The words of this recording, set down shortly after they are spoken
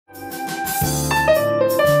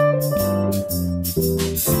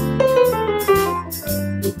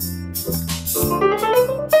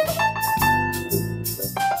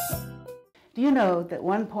know that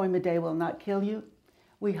one poem a day will not kill you?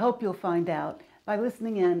 We hope you'll find out by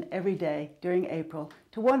listening in every day during April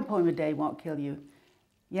to One Poem a Day Won't Kill You,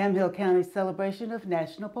 Yamhill County's celebration of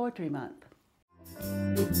National Poetry Month.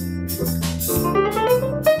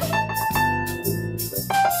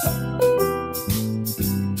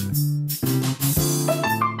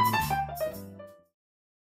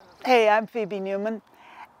 Hey, I'm Phoebe Newman,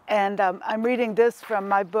 and I'm reading this from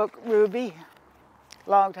my book, Ruby,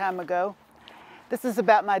 long time ago. This is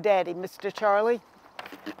about my daddy, Mr. Charlie.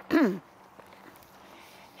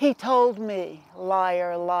 He told me,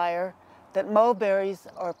 liar, liar, that mulberries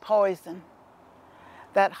are poison.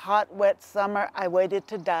 That hot, wet summer I waited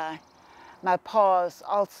to die, my paws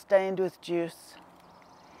all stained with juice.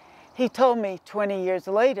 He told me 20 years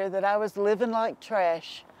later that I was living like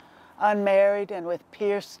trash, unmarried and with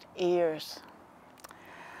pierced ears.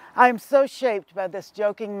 I am so shaped by this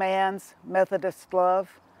joking man's Methodist love.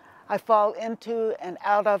 I fall into and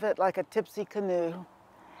out of it like a tipsy canoe,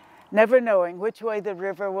 never knowing which way the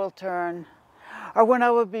river will turn, or when I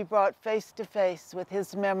will be brought face to face with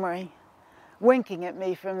his memory, winking at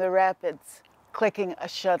me from the rapids, clicking a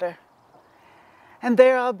shutter. And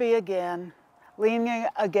there I'll be again, leaning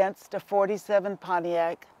against a '47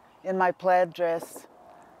 Pontiac in my plaid dress,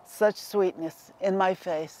 such sweetness in my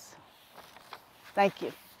face. Thank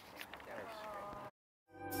you.